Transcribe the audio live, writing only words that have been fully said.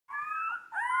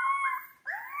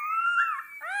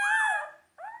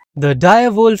The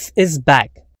dire wolf is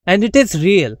back, and it is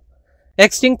real.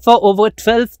 Extinct for over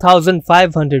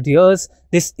 12,500 years,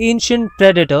 this ancient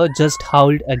predator just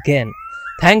howled again,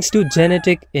 thanks to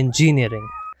genetic engineering.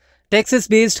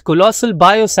 Texas-based Colossal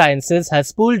Biosciences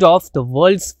has pulled off the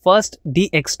world's first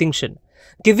de-extinction,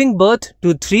 giving birth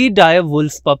to 3 dire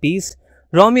wolf puppies,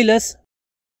 Romulus,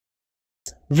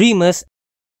 Remus,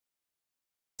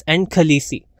 and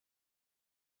Khaleesi.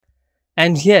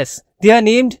 And yes, they are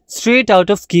named straight out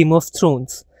of Game of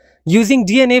Thrones. Using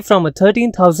DNA from a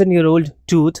 13,000-year-old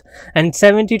tooth and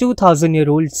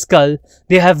 72,000-year-old skull,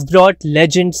 they have brought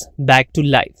legends back to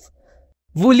life.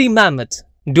 Woolly mammoth,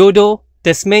 dodo,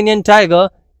 Tasmanian tiger,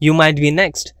 you might be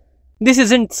next. This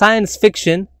isn't science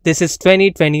fiction, this is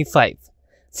 2025.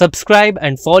 Subscribe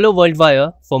and follow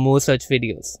Worldwire for more such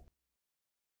videos.